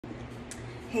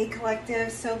Hey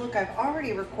collective, so look, I've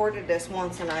already recorded this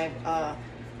once and I've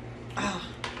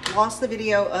lost the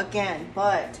video again,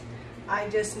 but I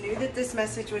just knew that this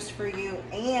message was for you,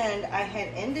 and I had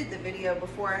ended the video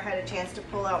before I had a chance to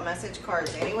pull out message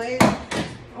cards anyways.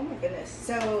 Oh my goodness.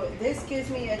 So this gives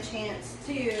me a chance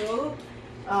to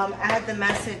add the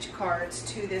message cards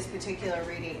to this particular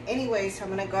reading. Anyway, so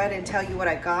I'm going to go ahead and tell you what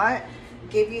I got,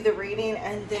 give you the reading,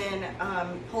 and then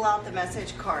pull out the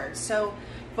message cards. So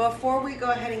before we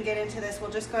go ahead and get into this, we'll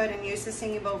just go ahead and use the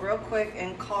singing bowl real quick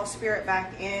and call spirit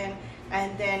back in,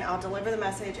 and then I'll deliver the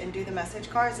message and do the message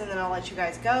cards, and then I'll let you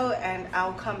guys go, and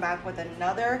I'll come back with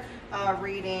another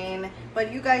reading.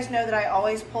 But you guys know that I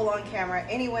always pull on camera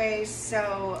anyways,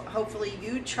 so hopefully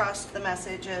you trust the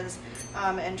messages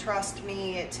and trust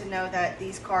me to know that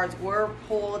these cards were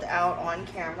pulled out on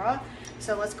camera.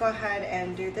 So let's go ahead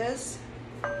and do this.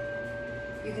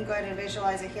 You can go ahead and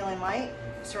visualize a healing light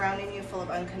surrounding you full of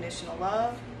unconditional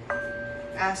love.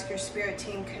 Ask your spirit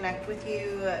team connect with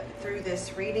you through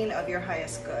this reading of your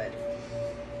highest good.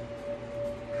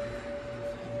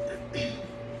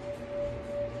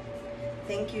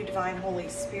 Thank you, Divine Holy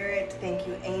Spirit. Thank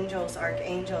you, angels,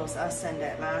 archangels,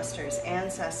 ascended masters,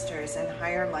 ancestors, and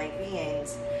higher light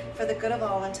beings. For the good of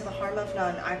all and to the harm of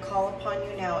none, I call upon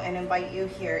you now and invite you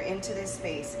here into this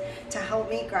space to help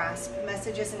me grasp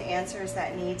messages and answers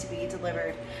that need to be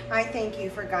delivered. I thank you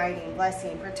for guiding,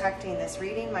 blessing, protecting this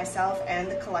reading, myself,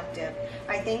 and the collective.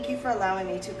 I thank you for allowing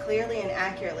me to clearly and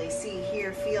accurately see,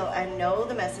 hear, feel, and know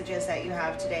the messages that you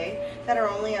have today that are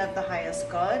only of the highest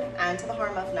good and to the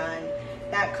harm of none,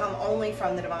 that come only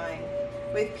from the divine.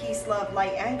 With peace, love,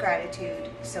 light, and gratitude,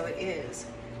 so it is.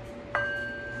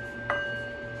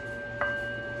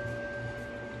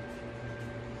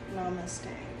 Namaste.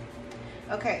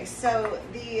 Okay, so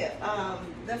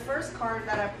the first card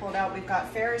that I pulled out, we've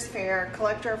got Fair is Fair,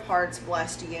 Collector of Hearts,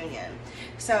 Blessed Union.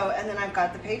 So, and then I've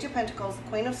got the Page of Pentacles, the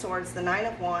Queen of Swords, the Nine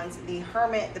of Wands, the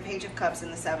Hermit, the Page of Cups,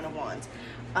 and the Seven of Wands.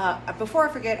 Before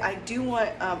I forget, I do want,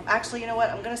 actually, you know what?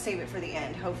 I'm going to save it for the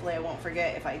end. Hopefully I won't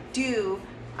forget. If I do,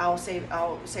 I'll save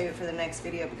it for the next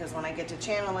video, because when I get to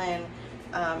channeling,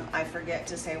 I forget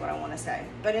to say what I want to say.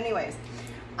 But anyways,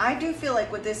 I do feel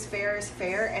like with this Fair is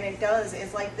Fair, and it does,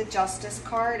 is like the Justice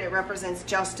card. It represents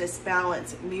justice,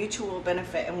 balance, mutual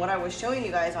benefit. And what I was showing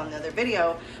you guys on the other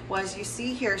video was, you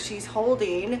see here, she's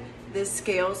holding the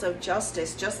scales of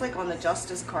justice, just like on the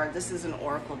Justice card. This is an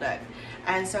oracle deck.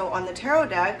 And so on the tarot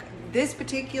deck, this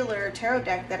particular tarot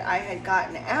deck that I had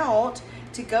gotten out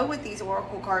to go with these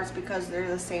oracle cards, because they're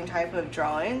the same type of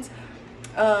drawings,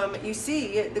 you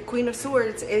see the Queen of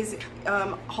Swords is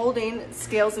holding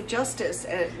scales of justice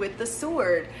with the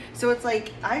sword. So it's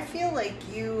like, I feel like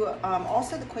you,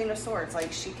 also the Queen of Swords,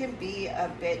 like she can be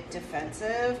a bit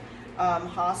defensive,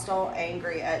 hostile,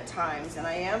 angry at times. And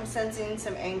I am sensing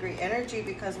some angry energy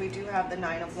because we do have the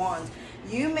Nine of Wands.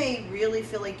 You may really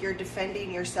feel like you're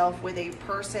defending yourself with a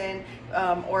person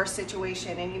or a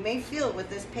situation, and you may feel with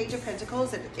this Page of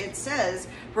Pentacles, it says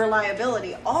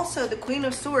reliability. Also, the Queen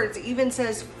of Swords even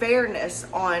says fairness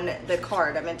on the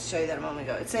card. I meant to show you that a moment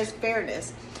ago. It says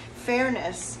fairness.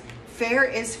 Fairness. Fair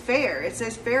is fair. It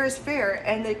says fair is fair,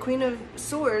 and the Queen of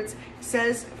Swords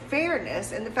says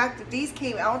fairness. And the fact that these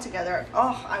came out together,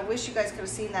 oh, I wish you guys could have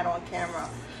seen that on camera.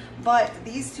 But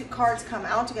these two cards come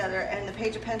out together, and the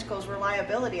Page of Pentacles,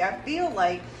 reliability. I feel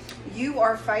like you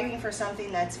are fighting for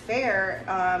something that's fair,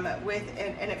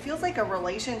 and it feels like a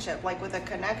relationship, like with a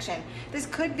connection. This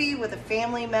could be with a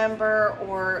family member,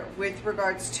 or with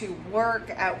regards to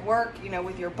work, at work, you know,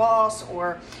 with your boss,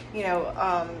 or, you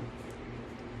know,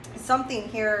 something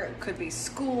here could be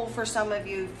school for some of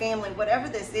you, family, whatever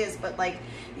this is. But like,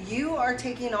 you are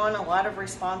taking on a lot of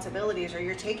responsibilities, or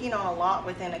you're taking on a lot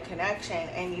within a connection,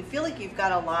 and you feel like you've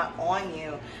got a lot on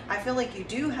you. I feel like you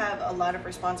do have a lot of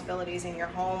responsibilities in your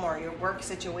home or your work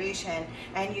situation,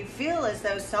 and you feel as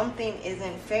though something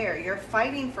isn't fair. You're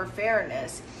fighting for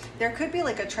fairness. There could be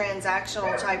like a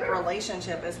transactional type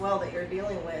relationship as well that you're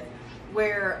dealing with,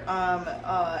 where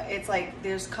it's like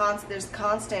there's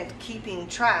constant keeping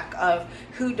track of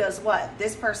who does what.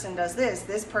 This person does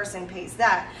this person pays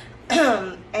that.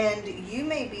 And you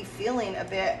may be feeling a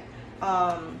bit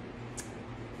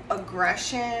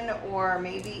aggression, or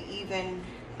maybe even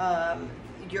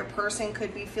your person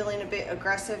could be feeling a bit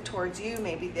aggressive towards you.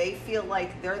 Maybe they feel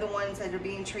like they're the ones that are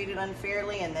being treated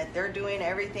unfairly, and that they're doing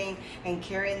everything and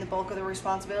carrying the bulk of the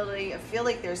responsibility. I feel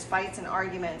like there's fights and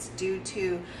arguments due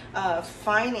to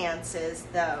finances,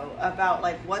 though, about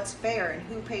like what's fair and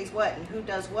who pays what and who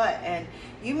does what. And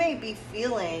you may be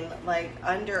feeling like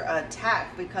under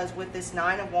attack, because with this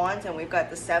Nine of Wands, and we've got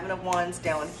the Seven of Wands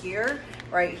down here,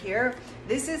 right here.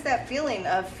 This is that feeling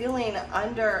of feeling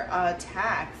under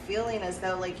attack, feeling as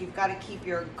though like you've got to keep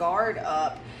your guard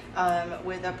up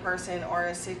with a person or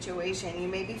a situation. You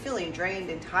may be feeling drained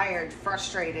and tired,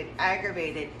 frustrated,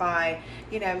 aggravated by,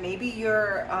 you know, maybe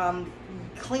you're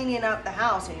cleaning up the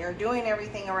house and you're doing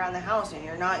everything around the house and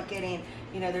you're not getting,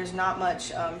 you know, there's not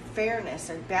much fairness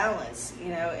or balance, you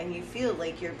know, and you feel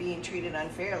like you're being treated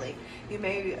unfairly. You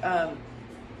may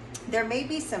there may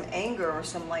be some anger or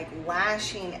some like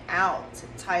lashing out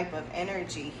type of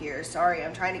energy here. Sorry,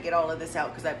 I'm trying to get all of this out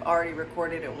because I've already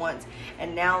recorded it once,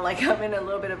 and now like I'm in a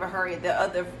little bit of a hurry.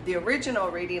 The original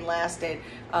reading lasted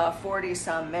 40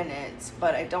 some minutes,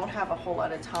 but I don't have a whole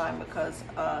lot of time because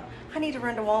I need to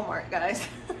run to Walmart, guys.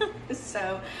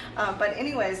 So but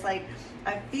anyways, like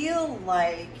I feel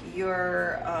like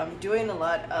you're doing a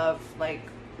lot of like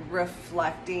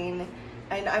reflecting.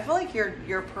 And I feel like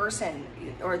your person,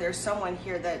 or there's someone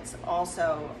here that's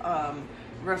also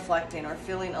reflecting or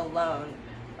feeling alone.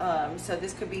 So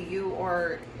this could be you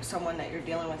or someone that you're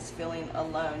dealing with is feeling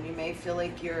alone. You may feel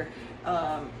like you're,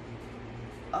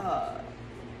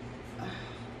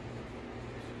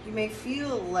 you may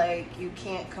feel like you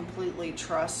can't completely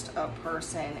trust a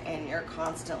person and you're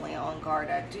constantly on guard.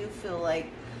 I do feel like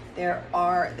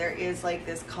there is like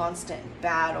this constant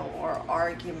battle or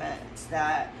argument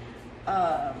that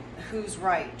who's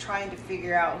right, trying to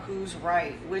figure out who's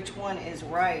right, which one is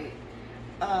right,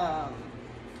 and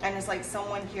it's like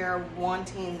someone here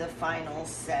wanting the final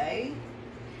say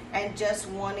and just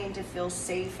wanting to feel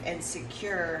safe and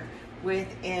secure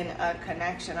within a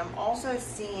connection. I'm also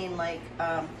seeing like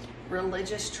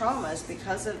religious traumas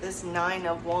because of this 9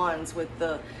 of Wands with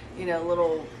the, you know,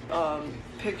 little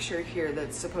picture here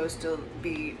that's supposed to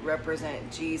be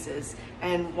represent Jesus,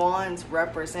 and Wands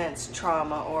represents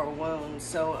trauma or wounds.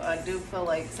 So I do feel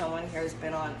like someone here has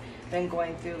been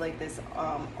going through like this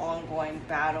ongoing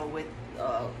battle with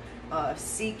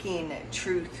seeking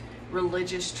truth,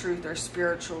 religious truth or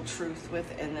spiritual truth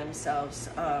within themselves.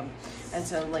 And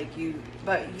so like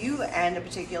but you and a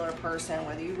particular person,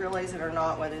 whether you realize it or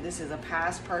not, whether this is a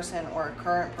past person or a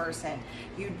current person,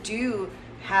 you do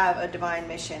have a divine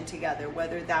mission together,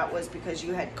 whether that was because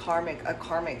you had a karmic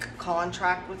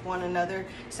contract with one another,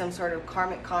 some sort of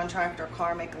karmic contract or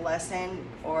karmic lesson,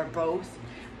 or both.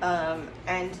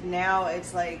 And now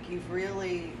it's like you've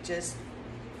really just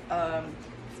I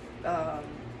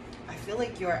feel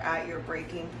like you're at your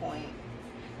breaking point.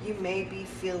 You may be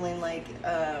feeling like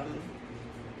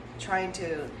trying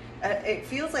to, it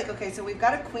feels like, okay, so we've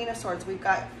got a Queen of Swords. We've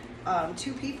got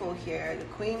two people here, the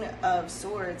Queen of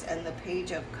Swords and the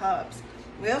Page of Cups.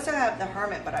 We also have the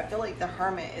Hermit, but I feel like the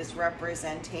Hermit is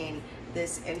representing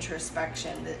this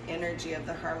introspection, the energy of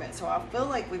the Hermit. So I feel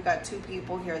like we've got two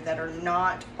people here that are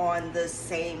not on the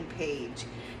same page.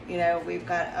 You know, we've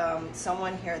got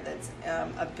someone here that's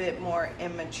a bit more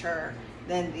immature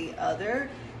than the other,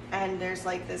 and there's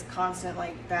like this constant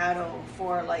like battle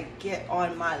for like get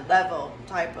on my level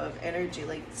type of energy.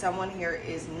 Like someone here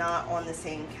is not on the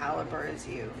same caliber as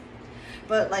you,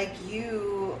 but like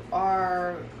you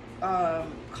are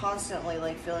constantly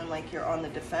like feeling like you're on the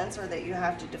defense, or that you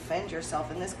have to defend yourself.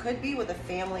 And this could be with a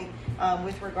family,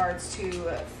 with regards to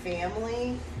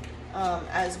family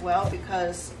as well,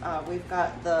 because we've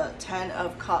got the 10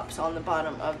 of Cups on the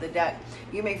bottom of the deck.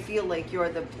 You may feel like you're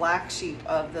the black sheep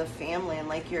of the family, and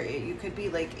like you could be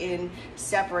like in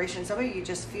separation. Some of you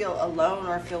just feel alone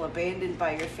or feel abandoned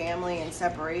by your family in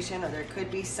separation, or there could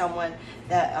be someone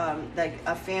that like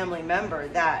a family member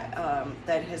that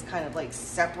that has kind of like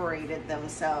separated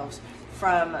themselves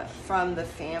from the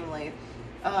family.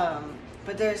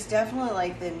 But there's definitely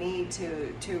like the need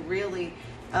to really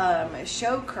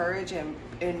show courage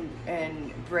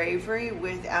and bravery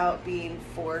without being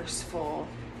forceful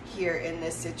here in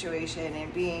this situation,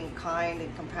 and being kind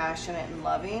and compassionate and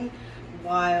loving,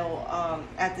 while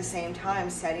at the same time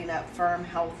setting up firm,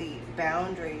 healthy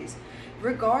boundaries,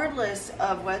 regardless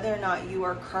of whether or not you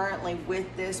are currently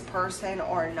with this person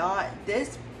or not.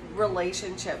 This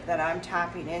relationship that I'm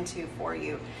tapping into for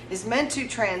you is meant to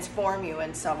transform you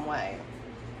in some way.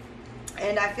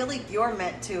 And I feel like you're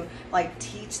meant to like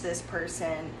teach this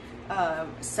person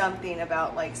something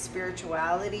about like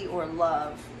spirituality or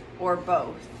love, or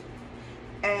both.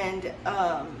 And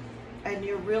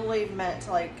you're really meant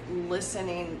to like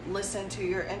listen to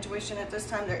your intuition at this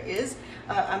time. There is,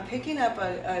 I'm picking up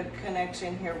a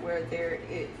connection here where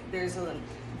there's a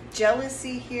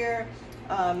jealousy here.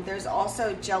 There's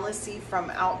also jealousy from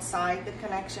outside the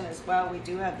connection as well. We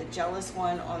do have the jealous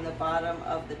one on the bottom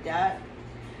of the deck.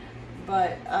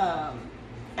 But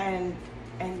and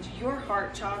your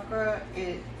heart chakra,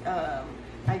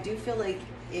 I do feel like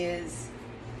is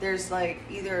there's like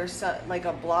either like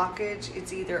a blockage.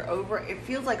 It's either over, it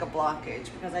feels like a blockage,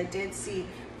 because I did see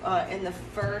in the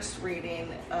first reading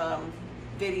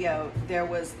video, there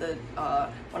was the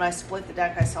when I split the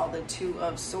deck, I saw the Two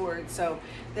of Swords. So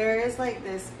there is like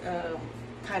this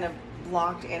kind of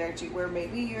blocked energy where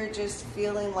maybe you're just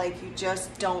feeling like you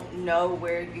just don't know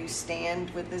where you stand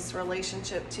with this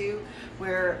relationship too,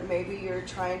 where maybe you're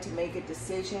trying to make a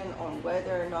decision on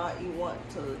whether or not you want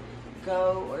to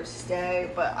go or stay.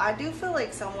 But I do feel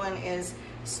like someone is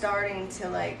starting to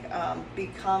like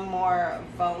become more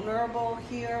vulnerable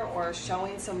here, or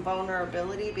showing some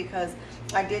vulnerability, because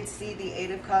I did see the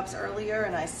Eight of Cups earlier,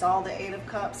 and I saw the Eight of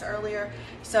Cups earlier.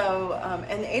 So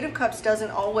and the Eight of Cups doesn't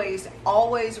always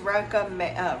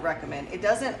recommend, it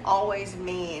doesn't always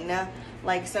mean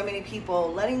like so many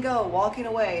people letting go, walking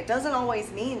away. It doesn't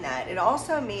always mean that. It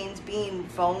also means being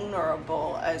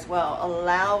vulnerable as well,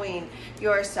 allowing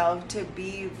yourself to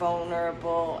be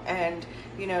vulnerable, and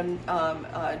you know,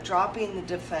 dropping the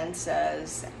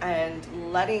defenses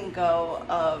and letting go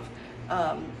of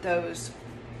those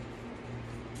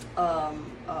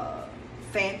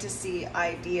fantasy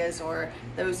ideas, or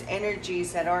those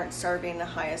energies that aren't serving the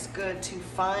highest good, to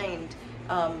find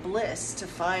bliss, to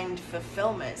find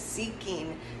fulfillment,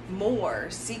 seeking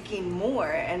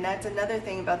more. And that's another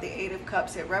thing about the Eight of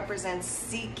Cups. It represents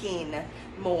seeking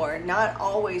more, not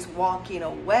always walking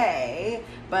away,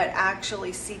 but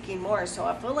actually seeking more. So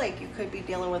I feel like you could be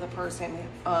dealing with a person,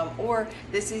 or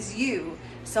this is you.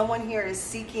 Someone here is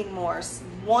seeking more,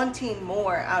 wanting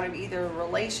more out of either a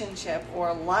relationship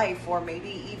or life, or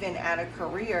maybe even at a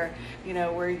career, you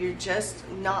know, where you're just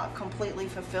not completely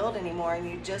fulfilled anymore, and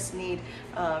you just need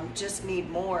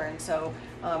more. And so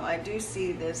I do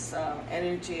see this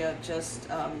energy of just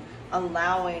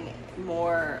allowing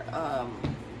more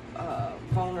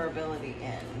vulnerability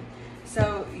in.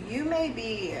 So you may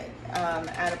be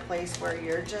at a place where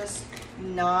you're just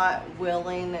not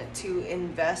willing to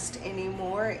invest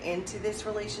anymore into this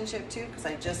relationship too, because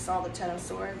I just saw the Ten of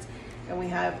Swords, and we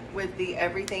have with the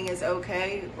everything is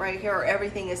okay right here, or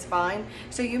everything is fine.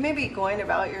 So you may be going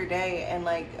about your day and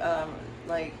like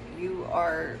you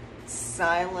are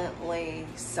silently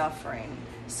suffering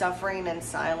in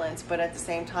silence, but at the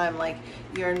same time, like,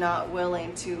 you're not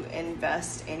willing to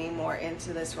invest anymore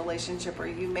into this relationship, or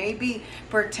you may be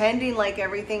pretending like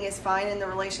everything is fine in the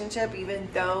relationship, even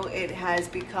though it has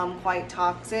become quite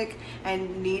toxic,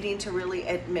 and needing to really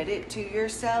admit it to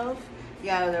yourself.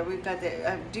 Yeah, there we've got the,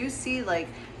 I do see like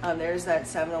there's that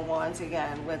Seven of Wands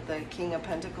again with the King of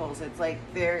Pentacles. It's like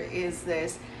there is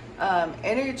this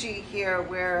energy here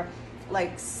where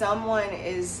like someone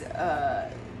is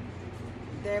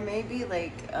there may be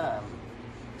like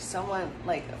someone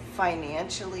like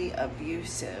financially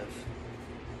abusive,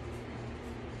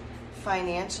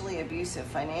 financially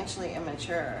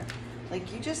immature.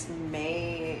 Like you just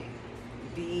may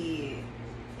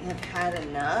have had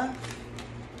enough.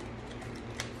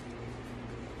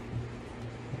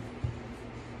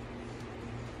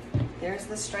 There's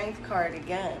the Strength card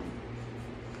again.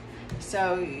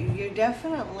 So you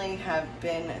definitely have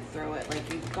been through it.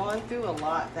 Like you've gone through a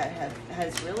lot that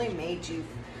has really made you,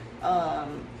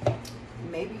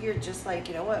 maybe you're just like,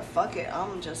 you know what, fuck it.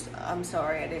 I'm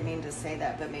sorry, I didn't mean to say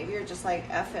that, but maybe you're just like,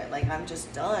 F it. Like, I'm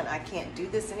just done. I can't do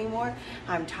this anymore.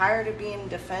 I'm tired of being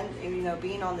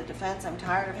being on the defense. I'm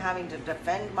tired of having to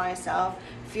defend myself,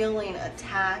 feeling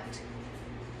attacked.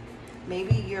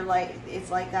 Maybe you're like, it's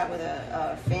like that with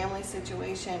a family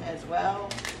situation as well.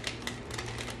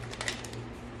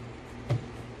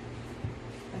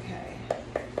 Okay.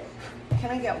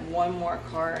 Can I get one more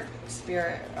card,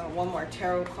 Spirit? One more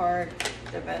tarot card.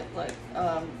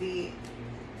 The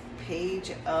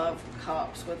Page of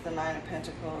Cups with the Nine of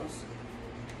Pentacles.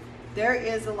 There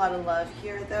is a lot of love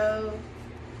here, though.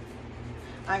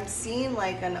 I'm seeing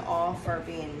like an offer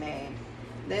being made.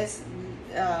 This,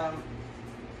 and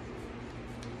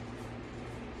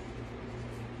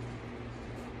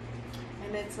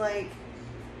it's like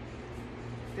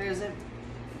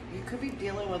you could be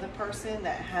dealing with a person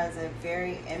that has a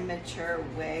very immature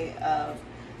way of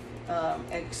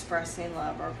expressing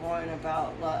love, or going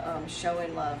about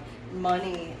showing love.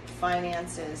 Money,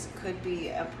 finances could be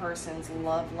a person's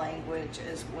love language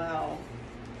as well.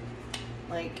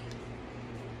 Like,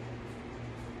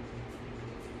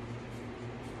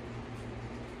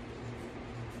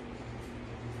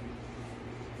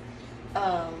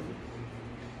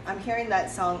 I'm hearing that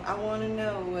song, I want to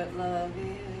know what love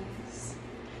is.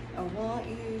 I want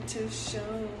you to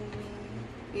show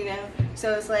me. You know?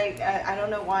 So it's like, I don't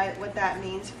know what that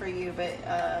means for you, but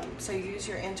so use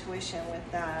your intuition with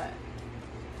that.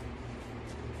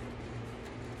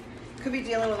 Could be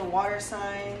dealing with a water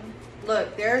sign.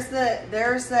 Look, there's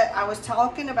the, I was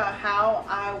talking about how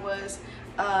I was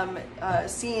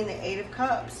seeing the Eight of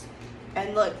Cups.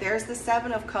 And look, there's the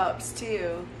Seven of Cups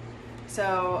too.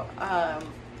 So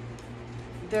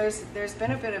there's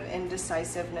been a bit of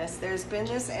indecisiveness. There's been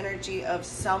this energy of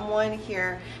someone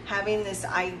here having this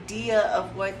idea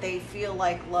of what they feel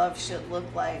like love should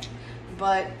look like.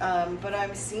 But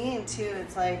I'm seeing too,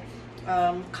 it's like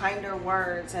kinder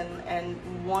words and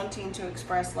wanting to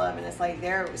express love, and it's like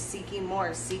they're seeking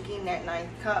more, seeking that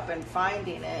ninth cup and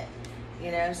finding it,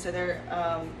 you know. So they're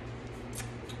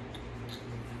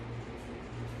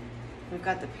we've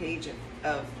got the Page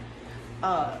of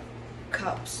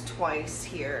Cups twice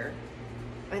here,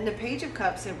 and the Page of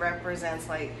Cups, it represents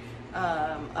like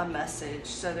a message.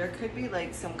 So there could be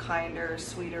like some kinder,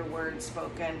 sweeter words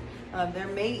spoken. There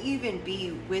may even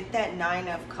be, with that Nine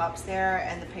of Cups there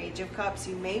and the Page of Cups,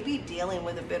 you may be dealing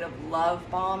with a bit of love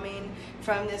bombing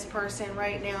from this person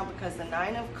right now, because the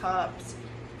Nine of Cups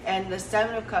and the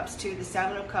Seven of Cups too, the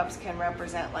Seven of Cups can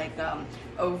represent like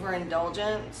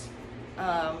overindulgence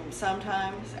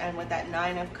sometimes, and with that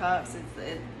Nine of Cups,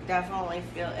 it definitely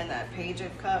and that Page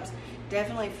of Cups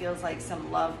definitely feels like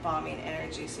some love bombing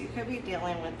energy. So you could be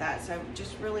dealing with that. So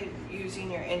just really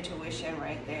using your intuition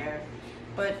right there.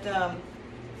 But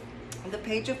the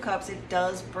Page of Cups, it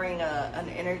does bring an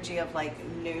energy of like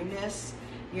newness,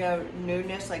 you know,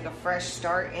 newness, like a fresh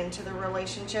start into the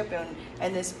relationship,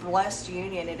 and this blessed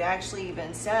union. It actually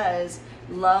even says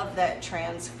love that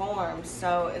transforms.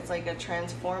 So it's like a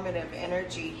transformative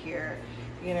energy here.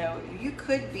 You know, you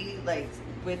could be like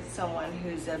with someone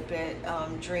who's a bit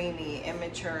dreamy,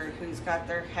 immature, who's got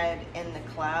their head in the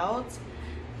clouds,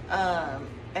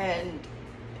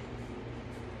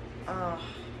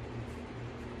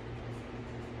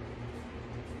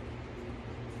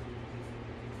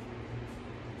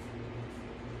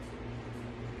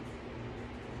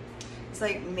 it's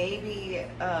like maybe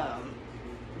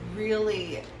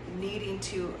really needing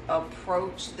to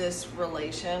approach this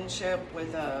relationship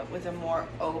with a more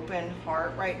open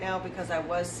heart right now, because I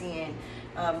was seeing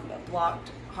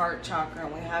blocked heart chakra,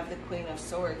 and we have the Queen of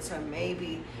Swords. So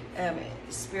maybe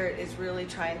Spirit is really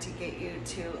trying to get you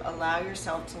to allow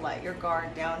yourself to let your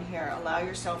guard down here, allow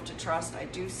yourself to trust. I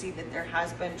do see that there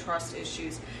has been trust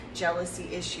issues, jealousy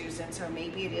issues, and so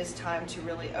maybe it is time to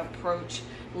really approach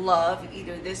love,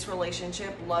 either this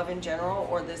relationship, love in general,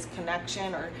 or this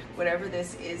connection, or whatever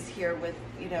this is here, with,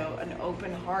 you know, an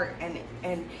open heart,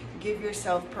 and give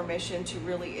yourself permission to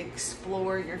really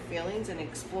explore your feelings and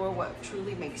explore what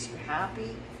truly makes you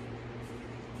happy,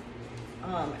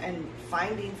 and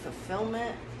finding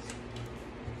fulfillment.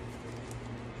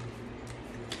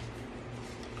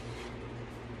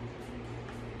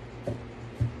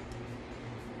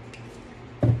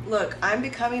 Look, I'm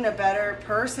becoming a better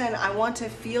person. I want to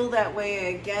feel that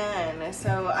way again.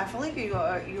 So I feel like you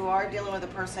are dealing with a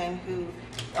person who,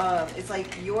 it's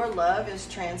like your love is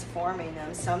transforming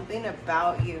them. Something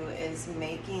about you is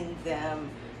making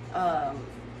them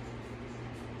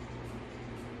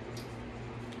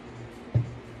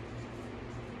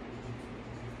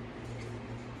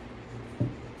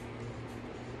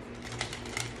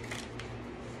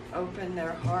open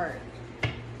their heart.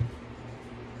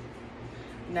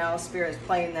 Now Spirit's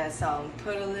playing that song,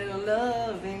 put a little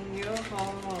love in your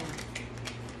home.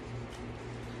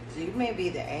 So you may be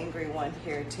the angry one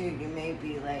here too. You may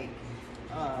be like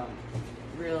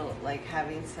real, like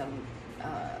having some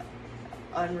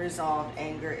unresolved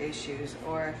anger issues,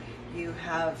 or you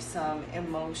have some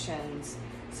emotions,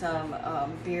 some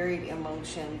buried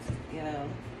emotions, you know,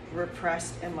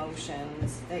 repressed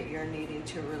emotions that you're needing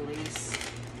to release.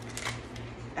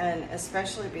 And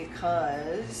especially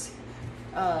because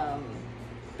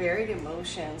buried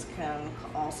emotions can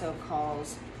also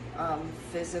cause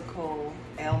physical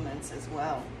ailments as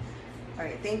well. All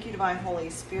right, thank you, Divine Holy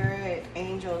Spirit,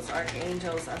 angels,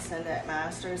 archangels, ascended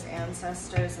masters,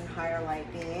 ancestors, and higher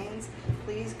light beings.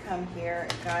 Please come here,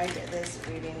 guide this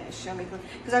reading, show me,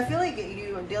 because I feel like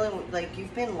you are dealing with, like,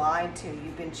 you've been lied to,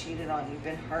 you've been cheated on, you've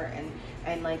been hurt,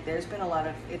 and like there's been a lot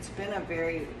of, it's been a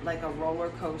very, like a roller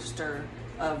coaster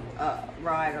of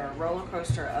ride, or a roller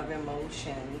coaster of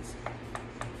emotions.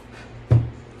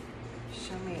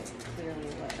 Show me clearly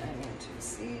what I need to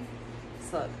see.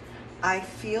 So look, I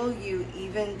feel you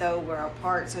even though we're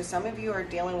apart. So some of you are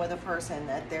dealing with a person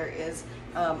that there is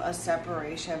a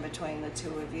separation between the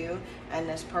two of you, and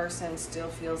this person still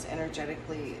feels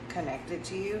energetically connected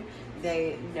to you.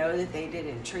 They know that they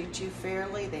didn't treat you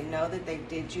fairly. They know that they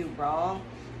did you wrong,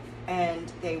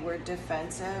 and they were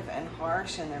defensive and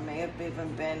harsh, and there may have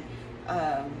even been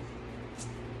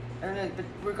I don't know, but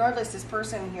regardless, this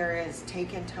person here is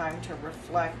taking time to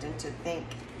reflect and to think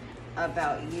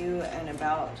about you and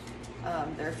about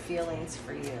their feelings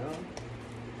for you.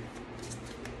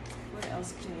 What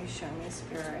else can you show me,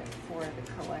 Spirit, for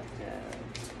the collective?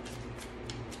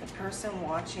 The person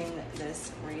watching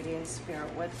this reading,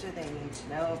 Spirit, what do they need to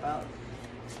know about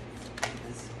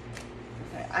this?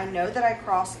 Okay, I know that I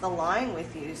crossed the line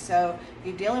with you. So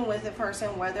you're dealing with a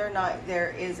person, whether or not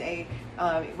there is a,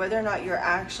 whether or not you're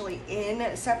actually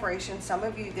in separation. Some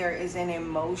of you, there is an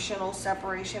emotional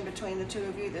separation between the two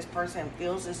of you. This person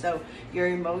feels as though you're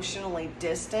emotionally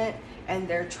distant and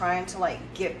they're trying to like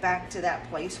get back to that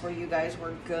place where you guys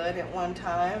were good at one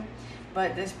time.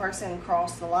 But this person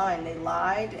crossed the line. They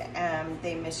lied and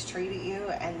they mistreated you,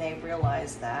 and they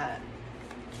realized that.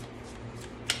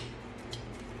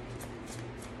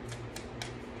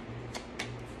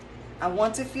 I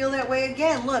want to feel that way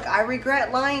again. Look, I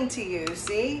regret lying to you,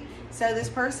 see? So this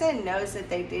person knows that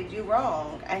they did you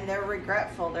wrong, and they're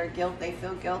regretful, they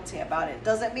feel guilty about it.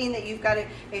 Doesn't mean that you've got to,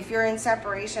 if you're in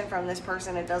separation from this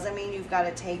person, it doesn't mean you've got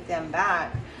to take them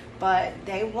back. But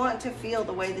they want to feel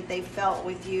the way that they felt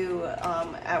with you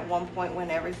at one point when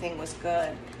everything was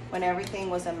good, when everything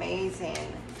was amazing.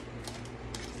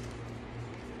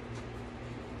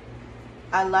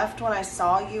 I left when I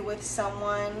saw you with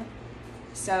someone.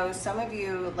 So some of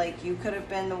you, like, you could have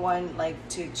been the one, like,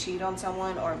 to cheat on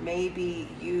someone, or maybe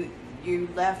you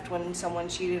left when someone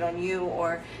cheated on you,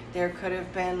 or there could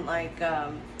have been like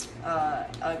a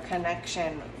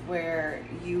connection where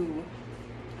you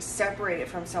separated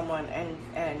from someone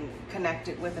and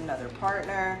connected with another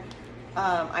partner.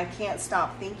 I can't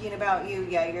stop thinking about you.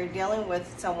 Yeah, you're dealing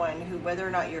with someone who, whether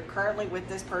or not you're currently with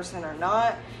this person or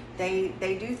not,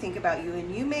 they do think about you,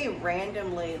 and you may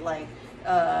randomly, like,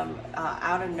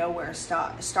 out of nowhere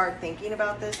start thinking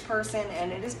about this person,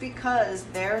 and it is because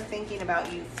they're thinking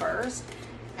about you first.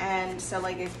 And so,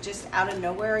 like, if just out of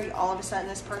nowhere all of a sudden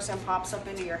this person pops up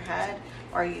into your head,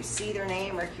 or you see their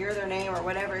name or hear their name or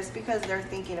whatever, it's because they're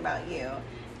thinking about you.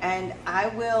 And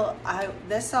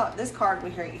this card we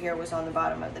here was on the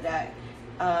bottom of the deck,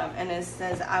 and it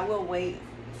says, I will wait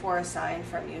for a sign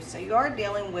from you. So you are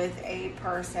dealing with a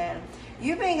person.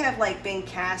 You may have, like, been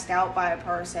cast out by a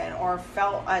person, or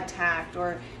felt attacked,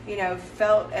 or, you know,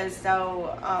 felt as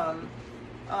though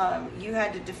you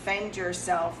had to defend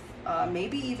yourself,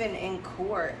 maybe even in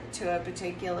court, to a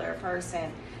particular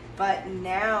person. But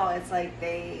now it's like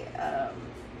they're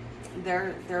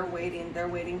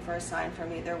waiting for a sign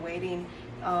from you. They're waiting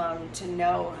to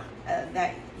know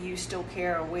that you still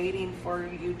care, waiting for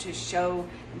you to show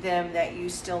them that you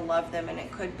still love them. And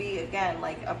it could be, again,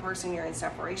 like a person you're in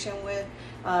separation with.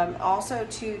 Also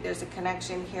too, there's a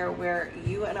connection here where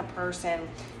you and a person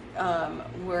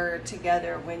were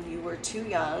together when you were too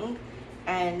young,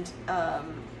 and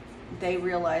they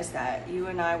realized that you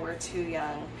and I were too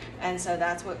young, and so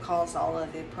that's what caused all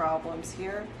of the problems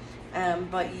here.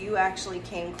 But you actually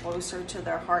came closer to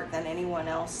their heart than anyone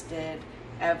else did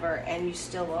ever, and you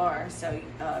still are. So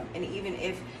and even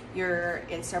if you're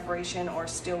in separation or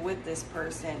still with this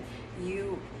person,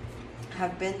 you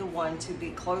have been the one to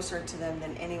be closer to them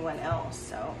than anyone else.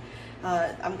 So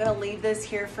I'm going to leave this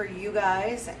here for you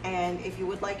guys, and if you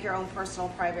would like your own personal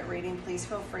private reading, please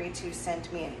feel free to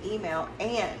send me an email.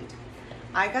 And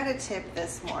I got a tip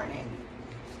this morning.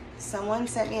 Someone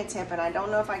sent me a tip, and I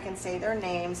don't know if I can say their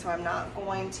name, so I'm not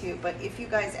going to, but if you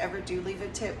guys ever do leave a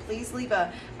tip, please leave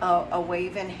a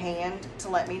waving hand to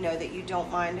let me know that you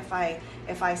don't mind if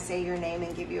I say your name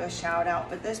and give you a shout out.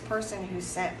 But this person who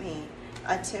sent me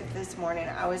a tip this morning,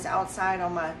 I was outside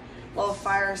on my little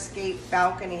fire escape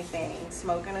balcony thing,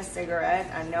 smoking a cigarette.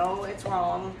 I know it's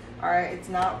wrong, or it's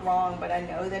not wrong, but I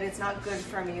know that it's not good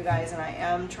for me, you guys, and I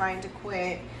am trying to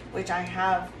quit, which I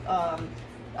have.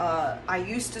 I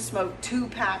used to smoke 2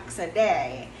 packs a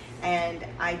day, and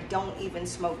I don't even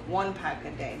smoke 1 pack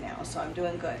a day now, so I'm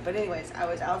doing good. But anyways, I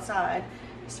was outside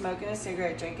smoking a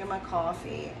cigarette, drinking my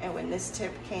coffee, and when this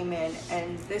tip came in,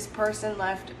 and this person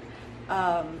left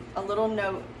a little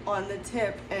note on the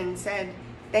tip and said,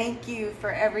 "Thank you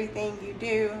for everything you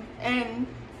do." And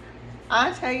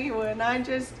I tell you, when I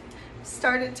just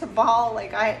started to bawl,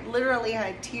 like, I literally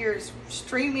had tears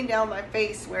streaming down my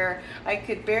face where I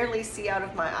could barely see out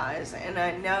of my eyes. And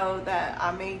I know that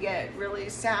I may get really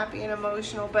sappy and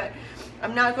emotional, but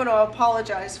I'm not going to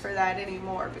apologize for that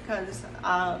anymore, because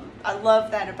I love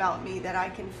that about me, that I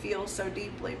can feel so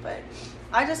deeply. But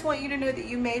I just want you to know that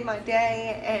you made my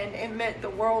day, and it meant the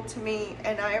world to me,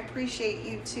 and I appreciate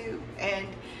you too. And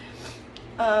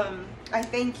I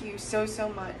thank you so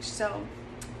much. So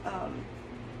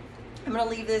I'm gonna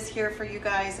leave this here for you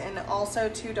guys. And also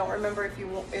too, don't remember,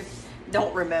 if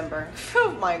don't remember.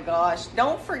 Oh my gosh.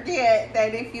 Don't forget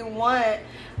that if you want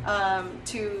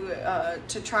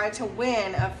to try to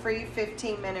win a free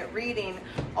 15-minute reading,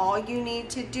 all you need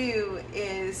to do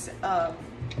is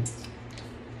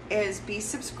be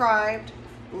subscribed,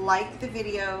 like the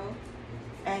video,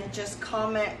 and just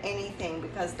comment anything,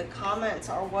 because the comments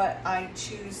are what I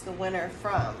choose the winner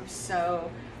from.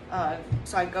 So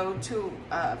I go to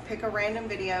pick a random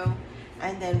video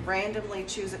and then randomly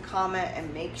choose a comment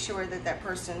and make sure that that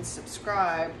person's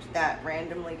subscribed. That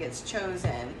randomly gets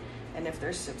chosen, and if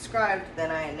they're subscribed,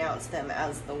 then I announce them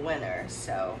as the winner.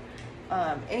 So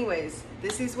anyways,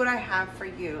 this is what I have for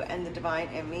you, and the divine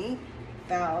in me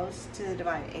bows to the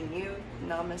divine in you.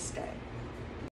 Namaste.